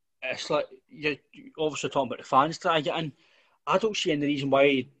 It's like you're obviously talking about the fans trying to get in. I don't see any reason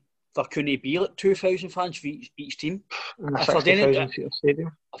why there couldn't be like 2,000 fans for each team. In a 60,000 seat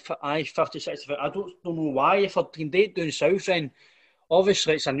stadium. Aye, 50, 60. I don't know why. If I can do it down south, then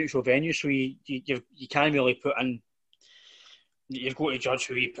obviously it's a neutral venue, so you can't really put in. You've got to judge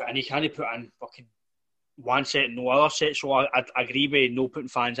who you put in. You can't put in fucking one set and no other set. So I agree with no putting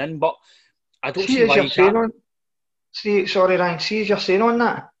fans in, but I don't see why you can't. Sorry, Ryan. See, as you're saying on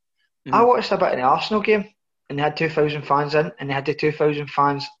that, I watched a bit of the Arsenal game, and they had 2,000 fans in, and they had the 2,000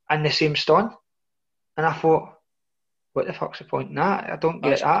 fans in the same stand, and I thought, what the fuck's the point in that? I don't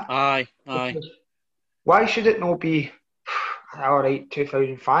get that. Aye. Why should it not be, all right,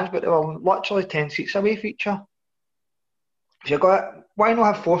 2,000 fans, but they were literally 10 seats away from each other? If you got, why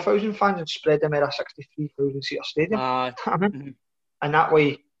not have 4,000 fans and spread them at a 63,000 seater stadium? Aye. And that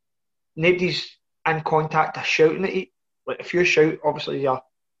way, nobody's in contact or shouting at you. Like if you shout, obviously your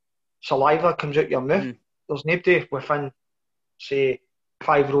saliva comes out your mouth. There's nobody within, say,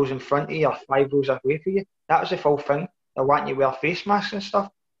 5 rows in front of you or 5 rows away from you. That was the full thing. They want you to wear face masks and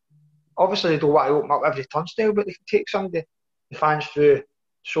stuff. Obviously, they don't want to open up every turnstile, but they can take some of the fans through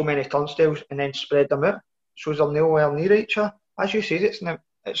so many turnstiles and then spread them out, so they're nowhere near each other. As you said,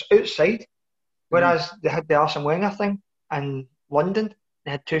 it's outside. Whereas they had the Arsene Wenger thing in London,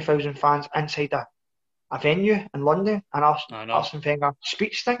 they had 2,000 fans inside a venue in London, and Arsene Wenger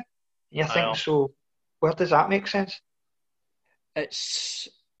speech thing. And you think, so where does that make sense? It's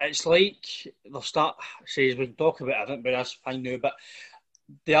like they'll start says we can talk about it, I think, but that's fine now. But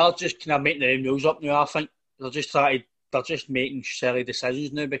they are just kind of making their own rules up now. I think they're just making silly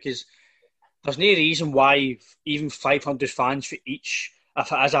decisions now, because there's no reason why even 500 fans for each,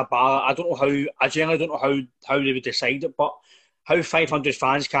 if it is a bar, I generally don't know how they would decide it, but how 500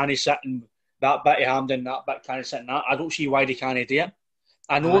 fans can't sit in that bit of Hampden, that bit can't sit in that, I don't see why they can't do it.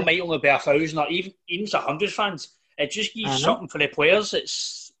 I know it might only be 1,000 or even if it's 100 fans. It just gives something for the players.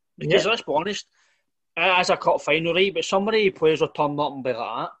 It's because let's be honest, it is a cup final, right? But somebody players will turn up and be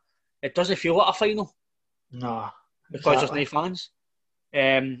like that. It doesn't feel like a final. No, because there's no fans.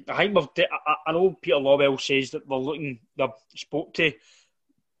 I think I know Peter Lawwell says that they've spoke to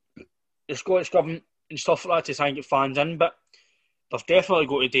the Scottish Government and stuff like that to try and get fans in, but they've definitely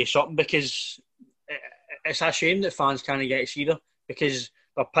got to do something, because it's a shame that fans can't get to see them, because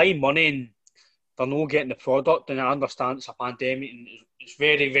they're paying money and they're not getting the product. And I understand it's a pandemic and it's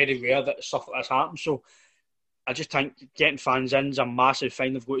very, very rare that stuff like this happens. So I just think getting fans in is a massive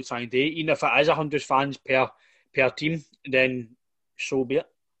thing they've got to try and do. Even if it is 100 fans per team, then so be it.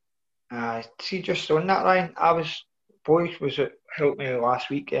 See, just on that, Ryan, Boy was helped me last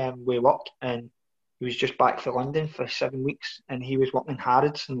week with work, and he was just back for London for 7 weeks, and he was working in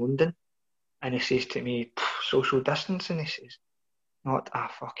Harrods in London, and he says to me, social distancing, he says, not a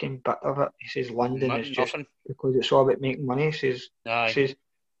fucking bit of it. He says London is just nothing, because it's all about making money. He says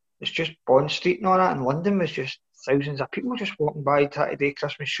it's just Bond Street and all that, and London was just thousands of people just walking by to do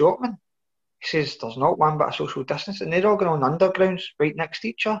Christmas shopping. He says there's not one bit of social distancing, and they're all going on undergrounds right next to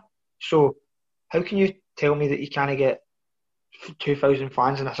each other. So how can you tell me that you can't get 2,000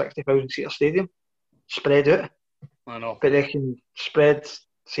 fans in a 60,000 seater stadium spread out? I know, but they can spread,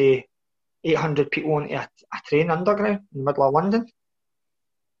 say, 800 people onto a train underground in the middle of London.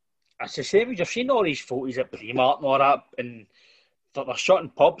 It's the same. You've seen all these photos at Primark and all that, and they're shutting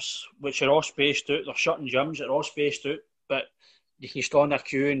pubs, which are all spaced out. They're shutting gyms that are all spaced out, but you can stand in a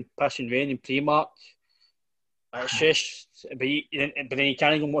queue and piss and rain in Primark. It's just, but then you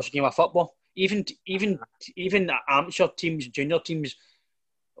can't even watch a game of football. Even amateur teams, junior teams.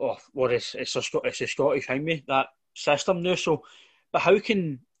 It's a Scottish highway, that system now. So, but how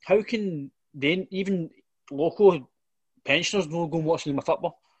can then even local pensioners not go and watch a game of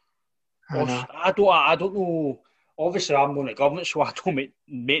football? I don't know. Obviously, I'm on the government, so I don't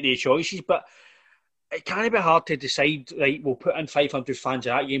make the choices. But it can't be hard to decide. Right, we'll put in 500 fans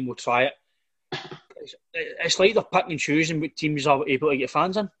in that game. We'll try it. It's like they're picking and choosing what teams are able to get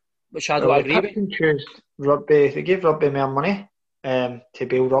fans in, which I don't agree with. And choose rugby. They gave rugby more money to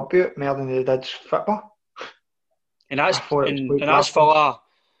build rugby out more than they did football. And that's full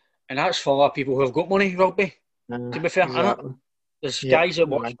of people who have got money rugby. To be fair, exactly. There's guys that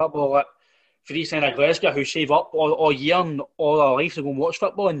watch football at Freestyle Glasgow who save up all year and all their life to go and watch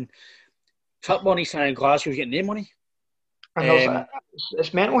football, and football needs to in Glasgow's getting no money. And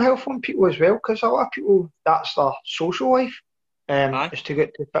it's mental health on people as well, because a lot of people, that's their social life, is to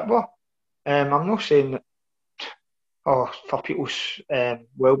get to football. I'm not saying that, for people's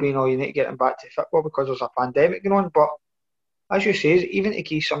well-being, you need to get them back to football because there's a pandemic going on, but as you say, even to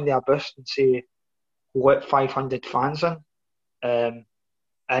give somebody a boost and say, we'll let 500 fans in, and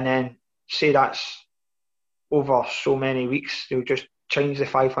then say that's over so many weeks, they'll just change the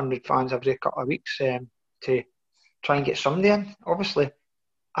 500 fans every couple of weeks to try and get somebody in. Obviously,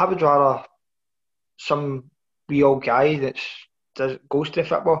 I would rather some wee old guy that goes to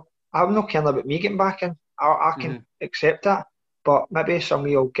football. I'm not caring about me getting back in. I can accept that, but maybe some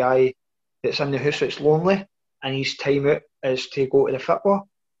wee old guy that's in the house that's lonely and his time out is to go to the football,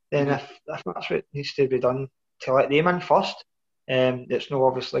 then if that's what needs to be done, to let them in first, it's not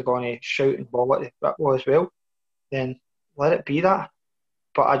obviously going to shout and ball at the football as well, then let it be that.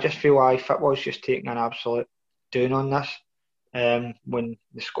 But I just feel football's just taking an absolute down on this, when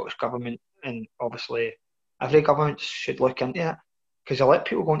the Scottish Government, and obviously every government, should look into it, because they let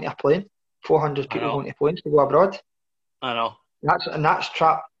people go into a plane, 400 people going to planes to go abroad. I know. That's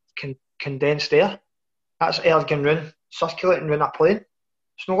trapped, condensed air. That's air going round, circulating around a plane.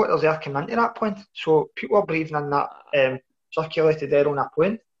 It's not like there's air coming into that plane. So people are breathing in that circulated air on a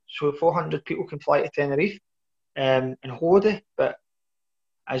plane. So 400 people can fly to Tenerife and holiday. But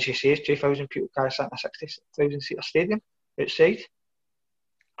as you say, it's 2,000 people can't sit in a 60,000 seater stadium outside.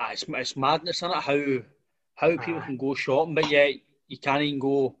 It's madness, isn't it? How people can go shopping, but yet you can't even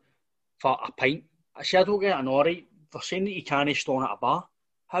go for a pint. I don't get it alright. They're saying that you can't stone at a bar.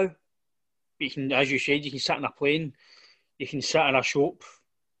 How? You can, as you said, you can sit in a plane, you can sit in a shop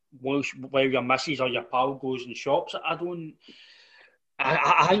while your missus or your pal goes and shops. I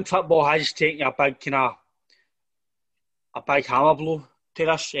think football has taken a big hammer blow to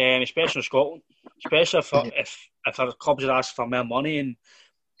this, especially in Scotland, especially if our clubs are asking for more money. And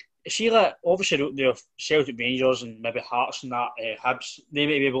see, like, obviously the Celtic, Rangers and maybe Hearts and that, Hibs, they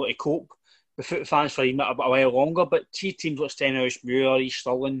may be able to cope with foot fans for a while longer, but see teams like Stenhousemuir, East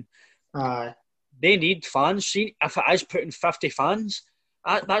Stirling, they need fans. See, if it is putting 50 fans,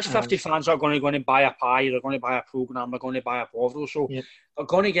 that's 50 fans that are going to buy a pie, they're going to buy a programme, they're going to buy a Bovril, so they're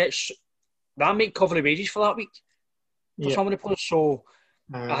going to get that, make cover the wages for that week for some of the players. So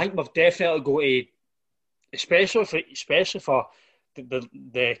I think we've definitely got to, especially for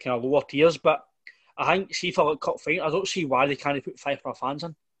the kind of lower tiers, but I think, see, for like cup final, I don't see why they can't put 500 fans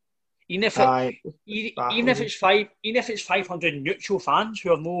in. Even if it's 500 neutral fans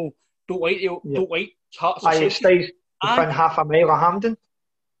who are don't like Hearts. It stays within half a mile of Hampden.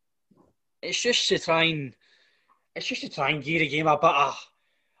 It's just to try and gear the game a bit of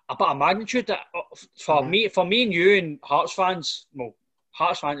magnitude. That for me and you and Hearts fans,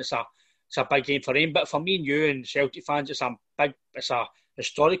 it's a big game for them. But for me and you and Celtic fans, it's a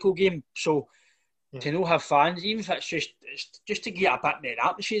historical game. So to not have fans, even if it's just to get a bit more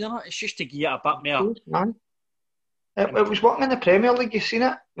atmosphere, isn't it? It's just to get a bit more. Man. It was working in the Premier League, you've seen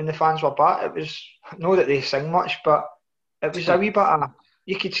it, when the fans were back. It was, not that they sing much, but it was a wee bit of,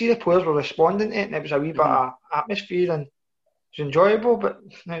 you could see the players were responding to it, and it was a wee bit of atmosphere, and it was enjoyable, but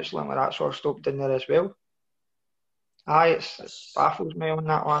now it's like that sort of stopped in there as well. It baffles me on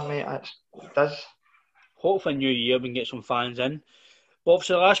that one, mate. It does. Hopefully New Year we can get some fans in. But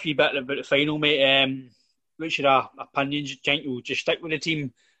obviously the last wee bit about the final, mate, what's your opinions? Do you think you'll just stick with the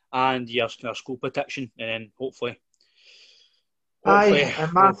team and your school prediction, and then hopefully...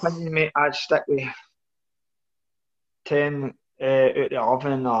 in my opinion, mate, I'd stick with 10 out of the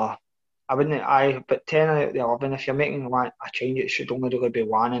 11, or I wouldn't. But 10 out of the 11. If you're making a change, it should only really be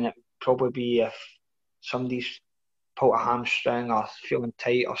one, and it would probably be if somebody's pulled a hamstring or feeling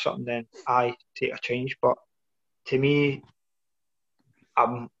tight or something. Then I take a change. But to me,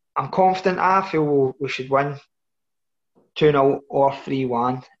 I'm confident. I feel we should win 2-0 or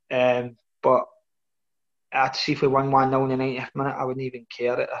 3-1. But I'd see if we won 1-0 in the 90th minute, I wouldn't even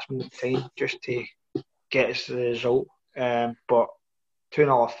care at this moment in time, just to get us the result. But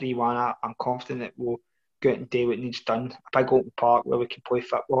 2-0 or 3-1, I'm confident that we'll go out and do what needs done. A big open park where we can play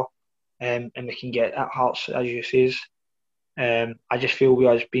football, and we can get at Hearts, as you say. I just feel we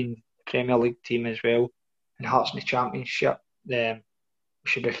as being the Premier League team as well, and Hearts in the Championship, we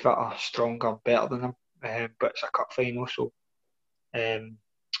should be fitter, stronger, better than them. But it's a cup final, so it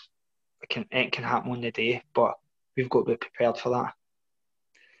can happen on the day, but we've got to be prepared for that.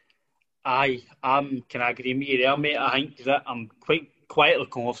 I'm can I agree with you there, mate. I think that I'm quite quietly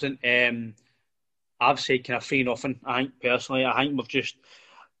confident. I've said kind of 3-0. I think personally, we've just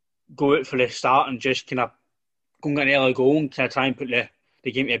go out for the start and just kind of go and get an early goal and kind of try and put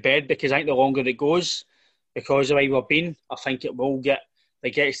the game to bed, because I think the longer it goes, because of the way we've been, I think it will get to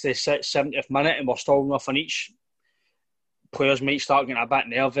the 70th minute and we're still nothing each. Players might start getting a bit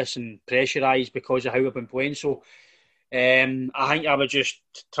nervous and pressurised because of how we've been playing. So I think I would just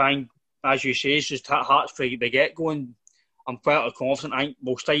try and, as you say, just hit Hearts for the get-go, and I'm fairly confident. I think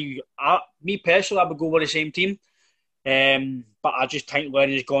we'll still, me personally, I would go with the same team. But I just think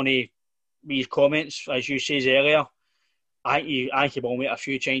Lenny's going to, with his comments, as you said earlier, I think he will make a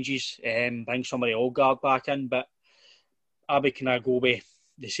few changes, bring some of the old guard back in, but I would kind of go with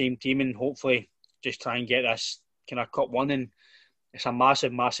the same team and hopefully just try and get this kind of cup won. And it's a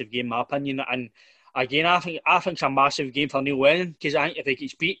massive, massive game, in my opinion. And again, I think it's a massive game for Neil Lennon, because I think if he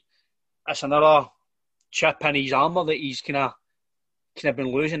gets beat, it's another chip in his armour that he's kind of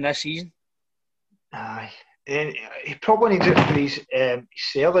been losing this season. Aye. And he probably needs it for his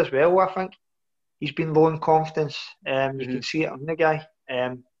sale as well, I think. He's been low in confidence. You can see it on the guy.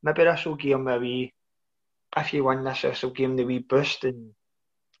 Maybe this will give him a wee, if you win this will give him the wee boost, and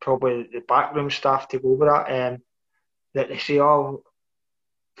probably the backroom staff to go over that. That they say, oh,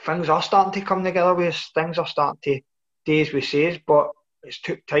 things are starting to come together with us, things are starting to do as we say, but it's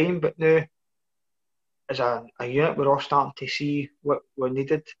took time. But now, as a unit, we're all starting to see what we're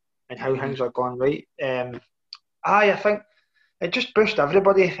needed and how things are going right. I think it just boosts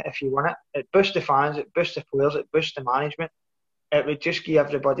everybody if you win it. It boosts the fans, it boosts the players, it boosts the management. It would just give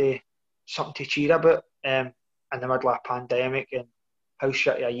everybody something to cheer about in the middle of a pandemic and how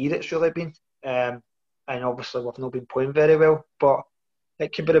shitty a year it's really been. And obviously we've not been playing very well, but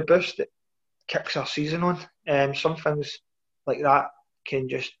it could be a boost that kicks our season on. Some things like that can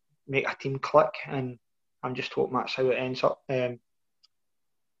just make a team click, and I'm just hoping that's how it ends up at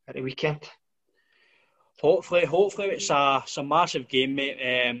the weekend. Hopefully it's a massive game,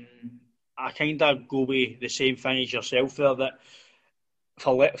 mate. I kind of go with the same thing as yourself there, that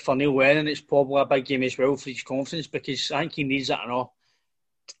for Neil Lennon it's probably a big game as well for his confidence, because I think he needs it not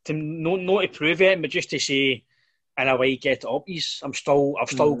to prove it, but just to say in a way get it up. I'm still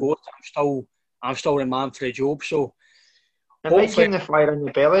good. I'm still the man for the job. So it might give him the fire in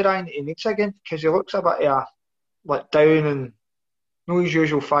the belly, Ryan. He needs again, because he looks a bit let down and no his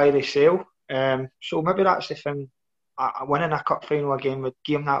usual fiery self. So maybe that's the thing. Winning a cup final again would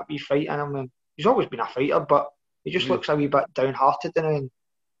give him that wee fight in him. And he's always been a fighter, but he just looks a wee bit downhearted now. And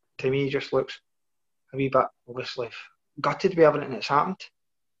to me, he just looks a wee bit, obviously, gutted with everything that's happened.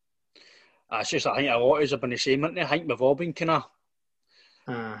 It's just, I think a lot has been the same, isn't it? I think we've all been kind of,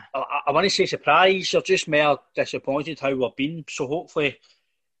 I want to say surprised, or just more disappointed how we've been. So hopefully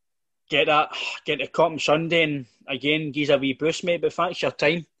get the cup on Sunday, and again, gives a wee boost, mate. But thanks for your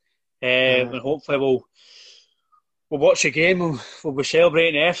time. And hopefully we'll watch the game, we'll be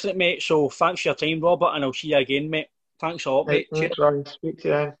celebrating after it, mate. So thanks for your time, Robert, and I'll see you again, mate. Thanks a lot, mate. Cheers, Ryan. Speak to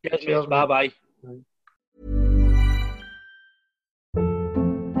you then. Cheers, bye-bye.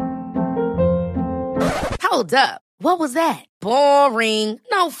 Hold up. What was that? Boring.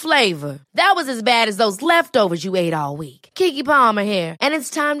 No flavor. That was as bad as those leftovers you ate all week. Keke Palmer here. And it's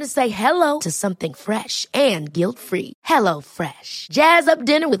time to say hello to something fresh and guilt-free. Hello Fresh. Jazz up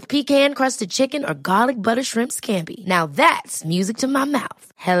dinner with pecan-crusted chicken or garlic butter shrimp scampi. Now that's music to my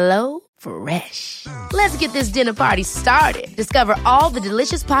mouth. Hello Fresh. Let's get this dinner party started. Discover all the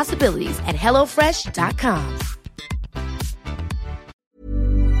delicious possibilities at HelloFresh.com.